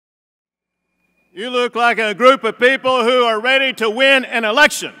You look like a group of people who are ready to win an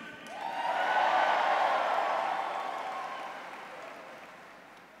election.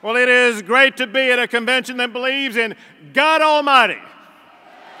 Well, it is great to be at a convention that believes in God Almighty.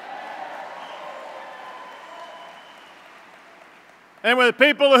 And with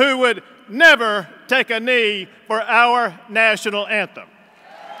people who would never take a knee for our national anthem.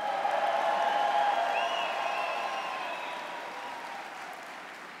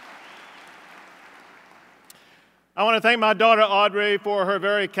 I want to thank my daughter Audrey for her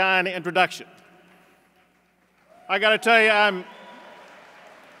very kind introduction. I got to tell you,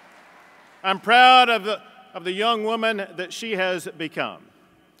 I'm proud of the young woman that she has become.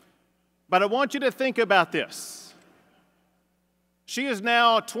 But I want you to think about this. She is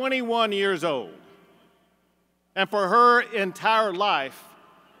now 21 years old. And for her entire life,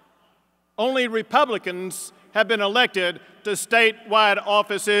 only Republicans have been elected to statewide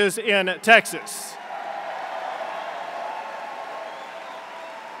offices in Texas.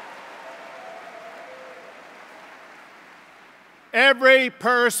 Every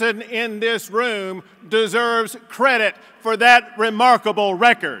person in this room deserves credit for that remarkable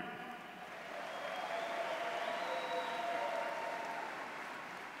record.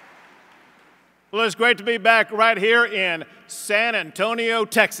 Well, it's great to be back right here in San Antonio,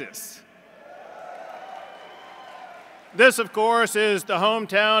 Texas. This, of course, is the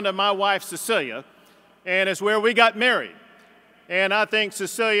hometown of my wife, Cecilia, and it's where we got married. And I think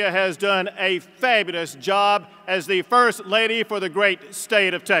Cecilia has done a fabulous job as the First Lady for the great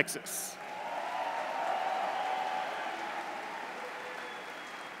state of Texas.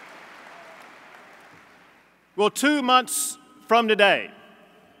 Well, 2 months from today,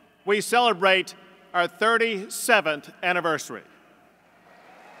 we celebrate our 37th anniversary.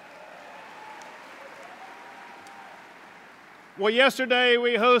 Well, yesterday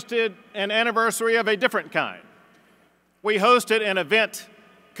we hosted an anniversary of a different kind. We hosted an event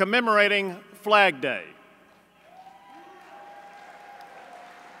commemorating Flag Day.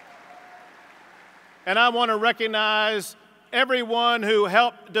 And I want to recognize everyone who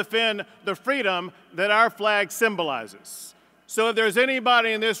helped defend the freedom that our flag symbolizes. So if there's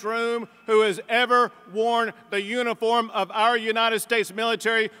anybody in this room who has ever worn the uniform of our United States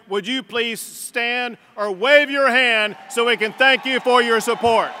military, would you please stand or wave your hand so we can thank you for your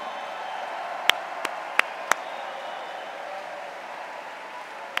support.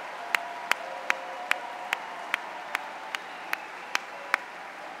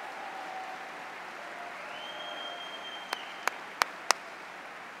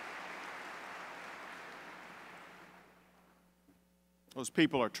 Those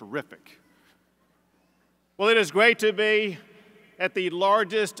people are terrific. Well, it is great to be at the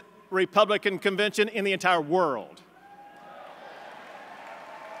largest Republican convention in the entire world.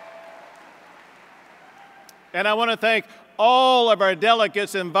 And I want to thank all of our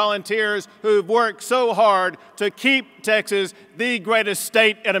delegates and volunteers who've worked so hard to keep Texas the greatest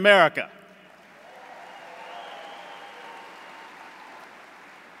state in America.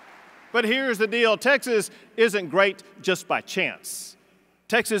 But here's the deal. Texas isn't great just by chance.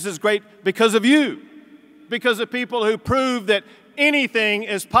 Texas is great because of you, because of people who prove that anything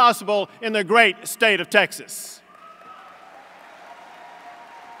is possible in the great state of Texas.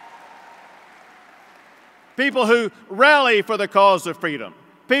 People who rally for the cause of freedom.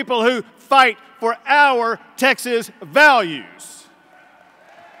 People who fight for our Texas values.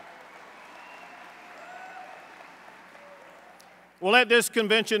 Well, at this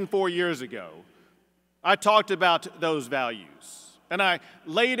convention 4 years ago, I talked about those values. And I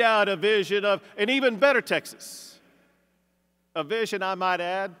laid out a vision of an even better Texas. A vision, I might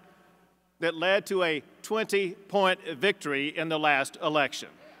add, that led to a 20-point victory in the last election.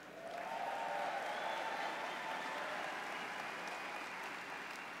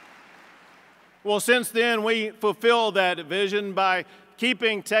 Well, since then, we fulfilled that vision by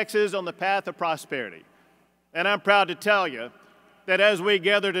keeping Texas on the path of prosperity. And I'm proud to tell you that as we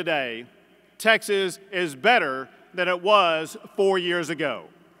gather today, Texas is better than it was 4 years ago.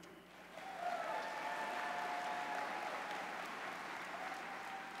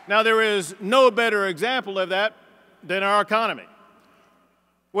 Now, there is no better example of that than our economy.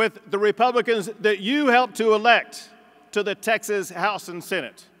 With the Republicans that you helped to elect to the Texas House and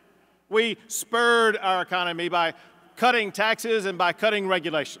Senate, we spurred our economy by cutting taxes and by cutting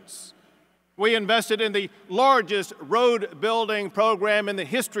regulations. We invested in the largest road building program in the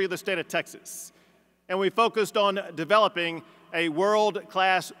history of the state of Texas. And we focused on developing a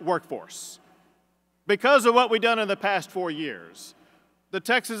world-class workforce. Because of what we've done in the past 4 years, the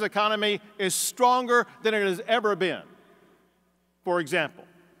Texas economy is stronger than it has ever been. For example,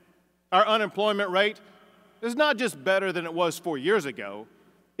 Our unemployment rate is not just better than it was 4 years ago,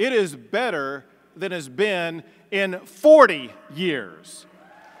 it is better than it's been in 40 years.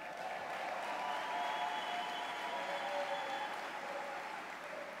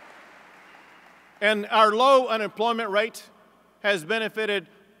 And our low unemployment rate has benefited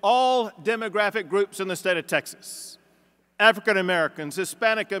all demographic groups in the state of Texas. African Americans,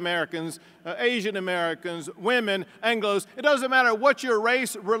 Hispanic Americans, Asian Americans, women, Anglos. It doesn't matter what your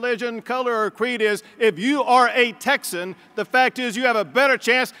race, religion, color, or creed is. If you are a Texan, the fact is you have a better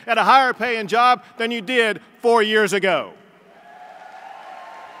chance at a higher paying job than you did 4 years ago.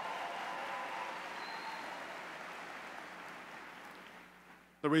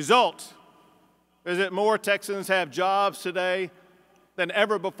 The result is that more Texans have jobs today than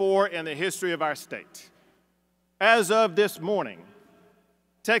ever before in the history of our state. As of this morning,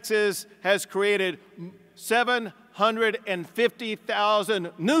 Texas has created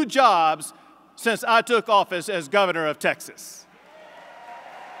 750,000 new jobs since I took office as governor of Texas.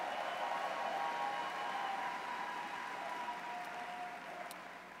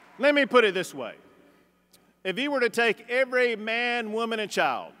 Let me put it this way. If you were to take every man, woman, and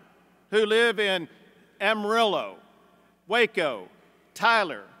child who live in Amarillo, Waco,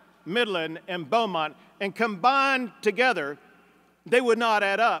 Tyler, Midland, and Beaumont and combined together, they would not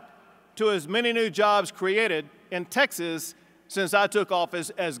add up to as many new jobs created in Texas since I took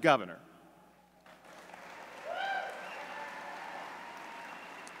office as governor.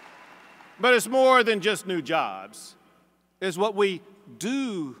 But it's more than just new jobs. It's what we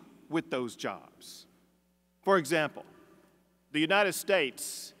do with those jobs. For example, the United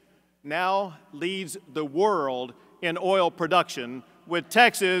States now leads the world in oil production, with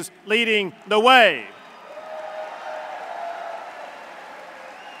Texas leading the way.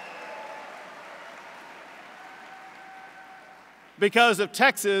 Because of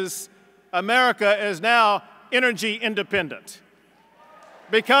Texas, America is now energy independent.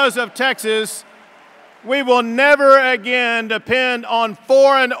 Because of Texas, we will never again depend on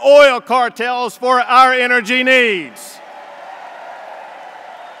foreign oil cartels for our energy needs.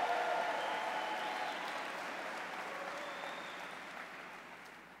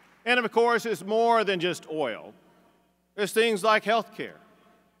 And of course, it's more than just oil. It's things like health care.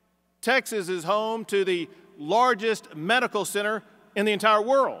 Texas is home to the largest medical center in the entire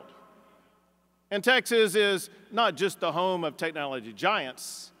world. And Texas is not just the home of technology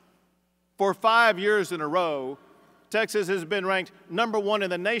giants. For 5 years in a row, Texas has been ranked #1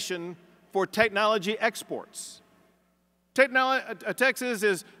 in the nation for technology exports. Texas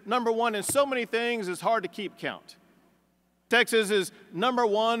is #1 in so many things it's hard to keep count. Texas is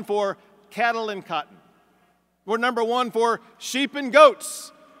 #1 for cattle and cotton. We're #1 for sheep and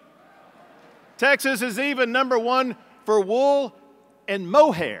goats. Texas is even #1 for wool and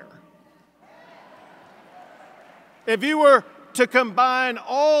mohair. If you were to combine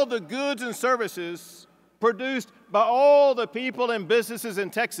all the goods and services produced by all the people and businesses in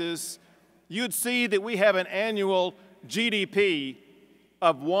Texas, you'd see that we have an annual GDP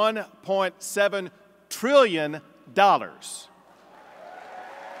of $1.7 trillion. Now,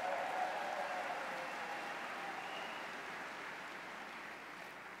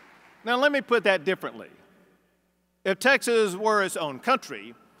 let me put that differently. If Texas were its own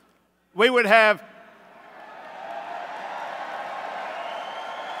country, we would have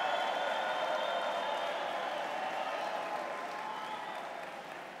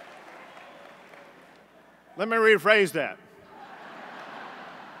Let me rephrase that.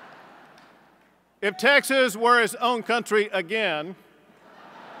 If Texas were its own country again,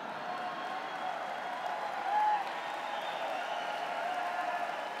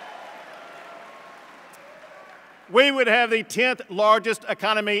 we would have the 10th largest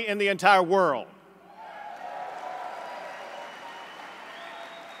economy in the entire world.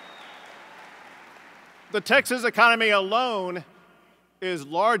 The Texas economy alone is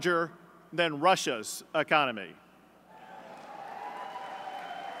larger than Russia's economy.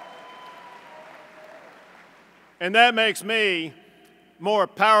 And that makes me more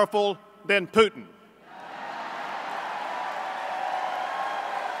powerful than Putin.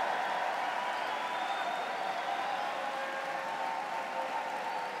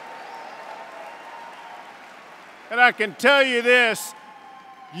 And I can tell you this,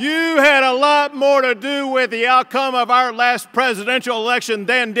 you had a lot more to do with the outcome of our last presidential election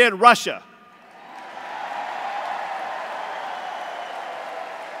than did Russia.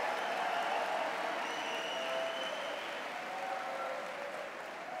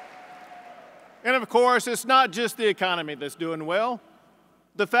 And of course, it's not just the economy that's doing well.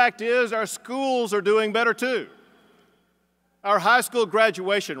 The fact is, our schools are doing better too. Our high school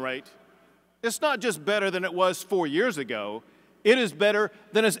graduation rate It's not just better than it was 4 years ago. It is better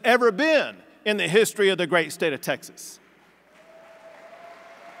than it's ever been in the history of the great state of Texas.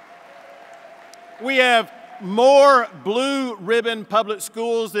 We have more blue ribbon public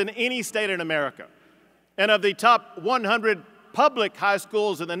schools than any state in America. And of the top 100 public high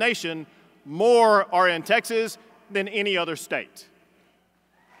schools in the nation, more are in Texas than any other state.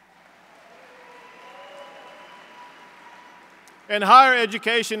 And higher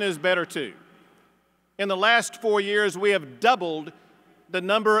education is better too. In the last 4 years, we have doubled the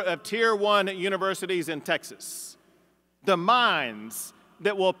number of Tier 1 universities in Texas. The minds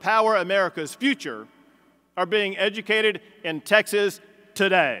that will power America's future are being educated in Texas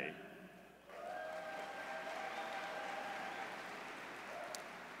today.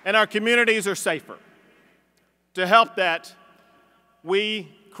 And our communities are safer. To help that, we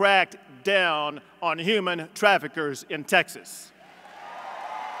cracked down on human traffickers in Texas.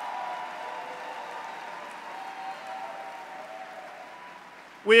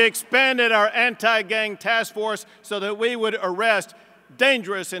 We expanded our anti-gang task force so that we would arrest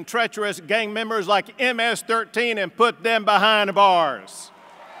dangerous and treacherous gang members like MS-13 and put them behind bars.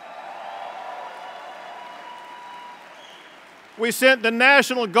 We sent the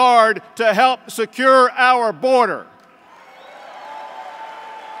National Guard to help secure our border.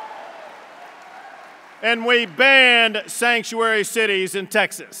 And we banned sanctuary cities in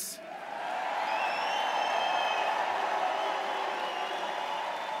Texas.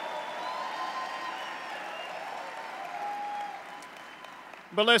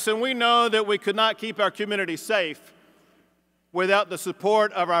 But listen, we know that we could not keep our community safe without the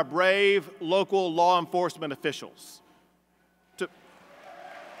support of our brave local law enforcement officials.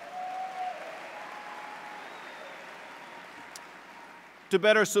 To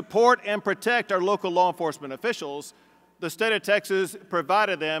better support and protect our local law enforcement officials, the state of Texas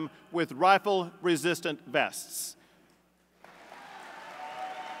provided them with rifle-resistant vests.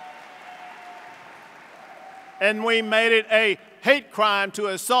 And we made it a hate crime to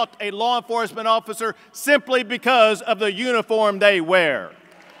assault a law enforcement officer simply because of the uniform they wear.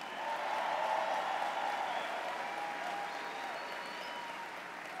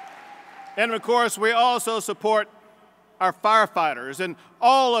 And of course, we also support our firefighters and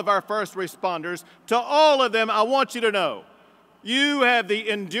all of our first responders. To all of them, I want you to know, you have the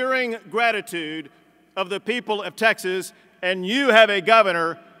enduring gratitude of the people of Texas, and you have a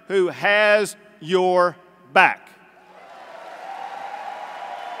governor who has your back.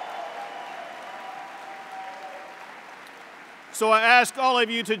 So I ask all of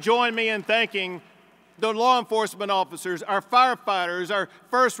you to join me in thanking the law enforcement officers, our firefighters, our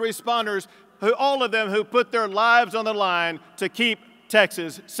first responders, all of them who put their lives on the line to keep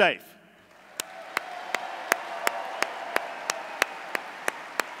Texas safe.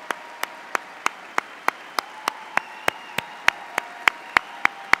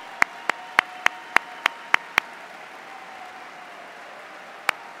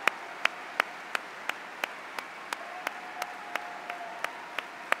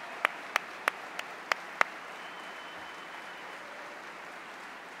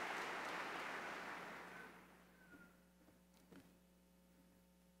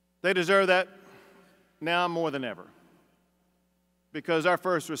 They deserve that now more than ever, because our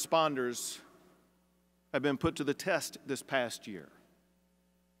first responders have been put to the test this past year.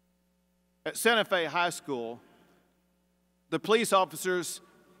 At Santa Fe High School, the police officers,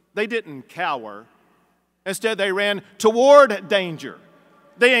 they didn't cower. Instead, they ran toward danger.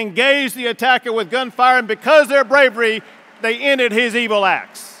 They engaged the attacker with gunfire, and because of their bravery, they ended his evil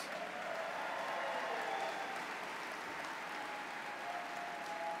acts.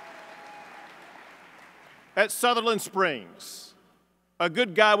 At Sutherland Springs, a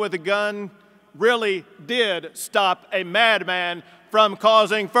good guy with a gun really did stop a madman from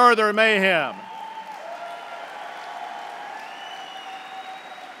causing further mayhem.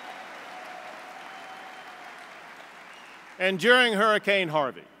 And during Hurricane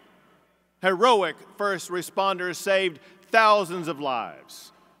Harvey, heroic first responders saved thousands of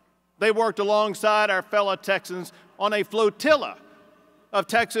lives. They worked alongside our fellow Texans on a flotilla of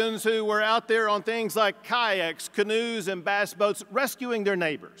Texans who were out there on things like kayaks, canoes, and bass boats, rescuing their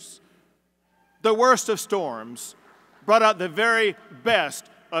neighbors. The worst of storms brought out the very best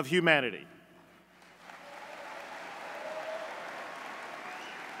of humanity.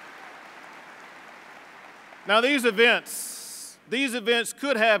 Now, these events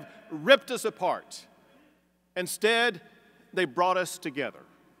could have ripped us apart. Instead, they brought us together.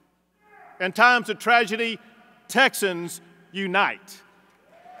 In times of tragedy, Texans unite.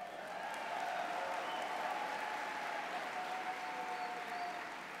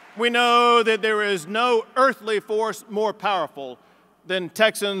 We know that there is no earthly force more powerful than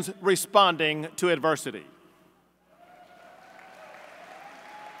Texans responding to adversity.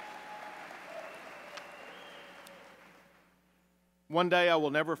 One day I will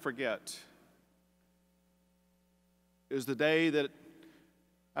never forget is the day that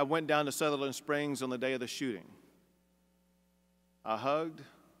I went down to Sutherland Springs on the day of the shooting. I hugged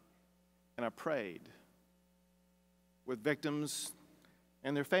and I prayed with victims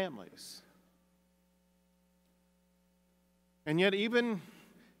and their families. And yet, even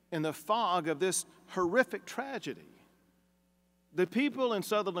in the fog of this horrific tragedy, the people in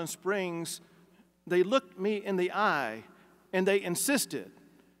Sutherland Springs, they looked me in the eye and they insisted.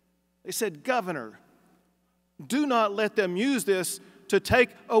 They said, "Governor, do not let them use this to take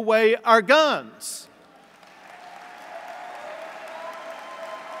away our guns."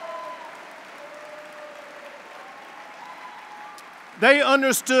 They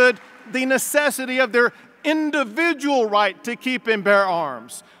understood the necessity of their individual right to keep and bear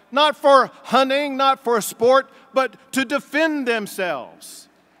arms, not for hunting, not for sport, but to defend themselves.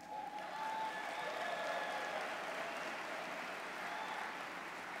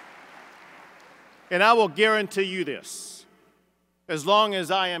 And I will guarantee you this, as long as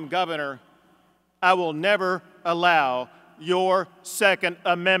I am governor, I will never allow your Second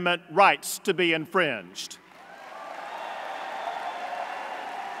Amendment rights to be infringed.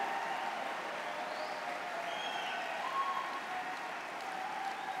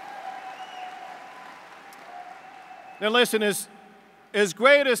 Now listen, as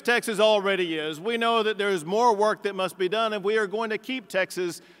great as Texas already is, we know that there is more work that must be done if we are going to keep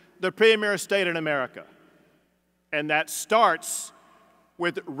Texas the premier state in America. And that starts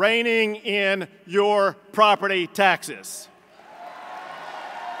with reining in your property taxes.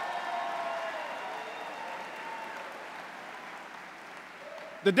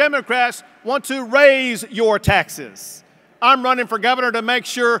 The Democrats want to raise your taxes. I'm running for governor to make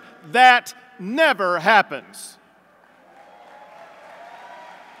sure that never happens.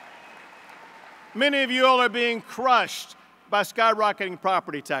 Many of you all are being crushed by skyrocketing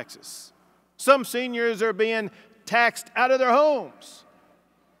property taxes. Some seniors are being taxed out of their homes.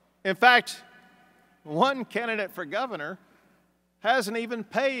 In fact, one candidate for governor hasn't even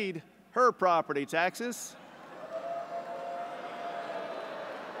paid her property taxes.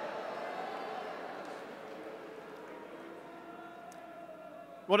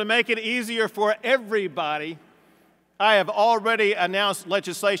 Well, to make it easier for everybody, I have already announced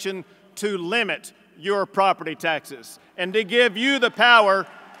legislation to limit your property taxes and to give you the power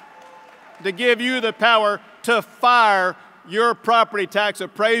to fire your property tax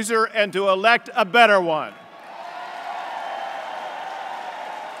appraiser and to elect a better one.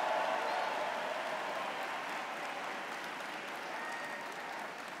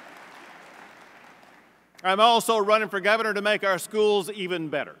 I'm also running for governor to make our schools even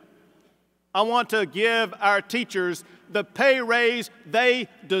better. I want to give our teachers the pay raise they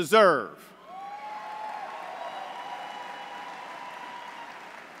deserve.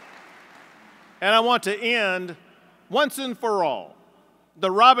 And I want to end, once and for all,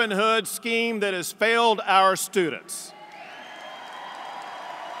 the Robin Hood scheme that has failed our students.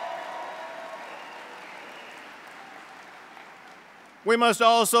 We must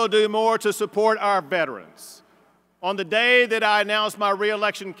also do more to support our veterans. On the day that I announced my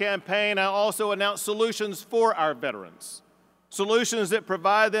re-election campaign, I also announced solutions for our veterans. Solutions that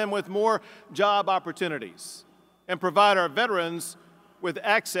provide them with more job opportunities and provide our veterans with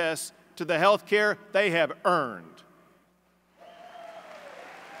access to the health care they have earned.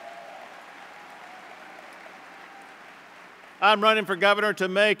 I'm running for governor to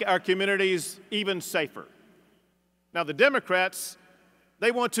make our communities even safer. Now, the Democrats, they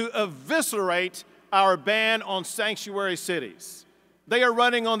want to eviscerate our ban on sanctuary cities. They are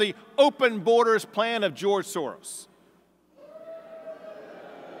running on the open borders plan of George Soros.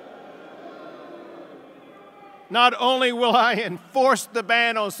 Not only will I enforce the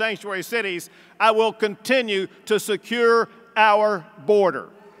ban on sanctuary cities, I will continue to secure our border.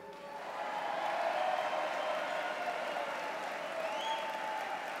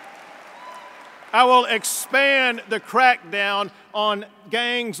 I will expand the crackdown on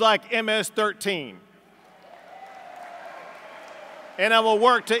gangs like MS-13. And I will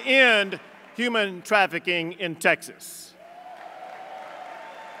work to end human trafficking in Texas.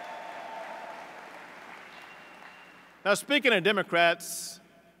 Now, speaking of Democrats,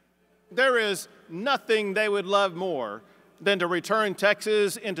 there is nothing they would love more than to return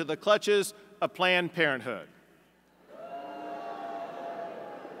Texas into the clutches of Planned Parenthood.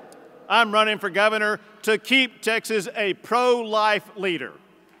 I'm running for governor to keep Texas a pro-life leader.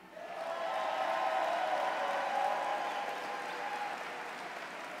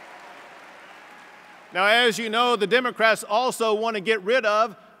 Now, as you know, the Democrats also want to get rid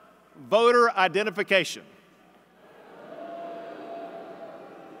of voter identification.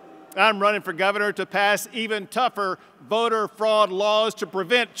 I'm running for governor to pass even tougher voter fraud laws to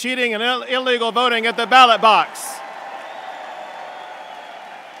prevent cheating and illegal voting at the ballot box.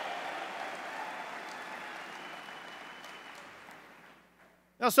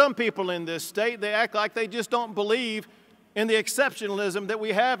 Now, some people in this state, they act like they just don't believe in the exceptionalism that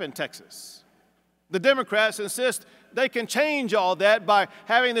we have in Texas. The Democrats insist they can change all that by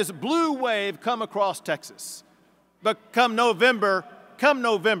having this blue wave come across Texas. But come November,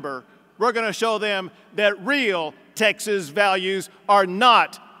 we're going to show them that real Texas values are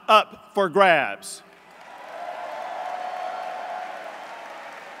not up for grabs.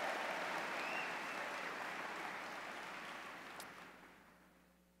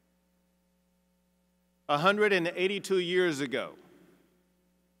 "182 years ago,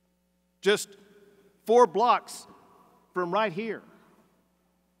 just 4 blocks from right here,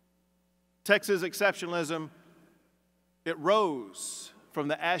 Texas exceptionalism, it rose from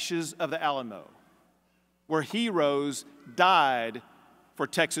the ashes of the Alamo, where heroes died for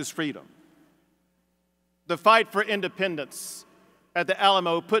Texas freedom. The fight for independence at the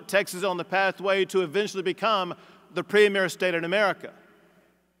Alamo put Texas on the pathway to eventually become the premier state in America.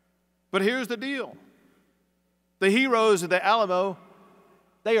 But here's the deal. The heroes of the Alamo,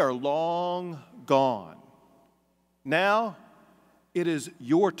 they are long gone. Now it is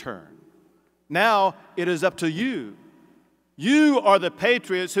your turn. Now it is up to you. You are the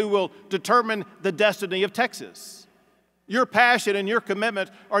patriots who will determine the destiny of Texas. Your passion and your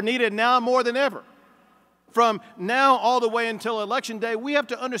commitment are needed now more than ever. From now all the way until Election Day, we have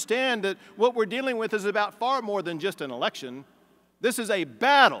to understand that what we're dealing with is about far more than just an election. This is a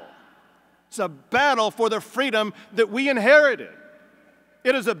battle. It's a battle for the freedom that we inherited.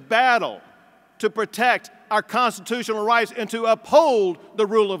 It is a battle to protect our constitutional rights and to uphold the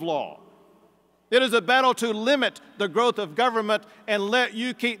rule of law. It is a battle to limit the growth of government and let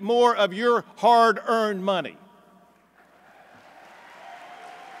you keep more of your hard-earned money.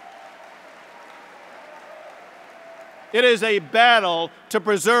 It is a battle to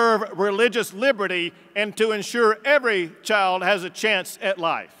preserve religious liberty and to ensure every child has a chance at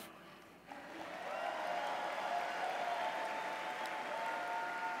life.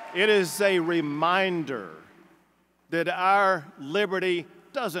 It is a reminder that our liberty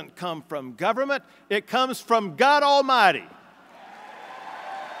doesn't come from government, it comes from God Almighty.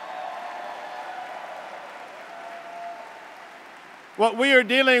 What we are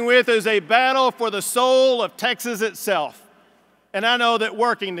dealing with is a battle for the soul of Texas itself. And I know that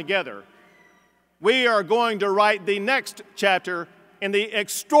working together, we are going to write the next chapter in the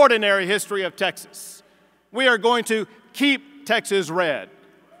extraordinary history of Texas. We are going to keep Texas red.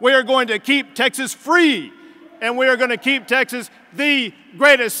 We are going to keep Texas free. And we are going to keep Texas the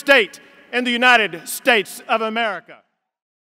greatest state in the United States of America.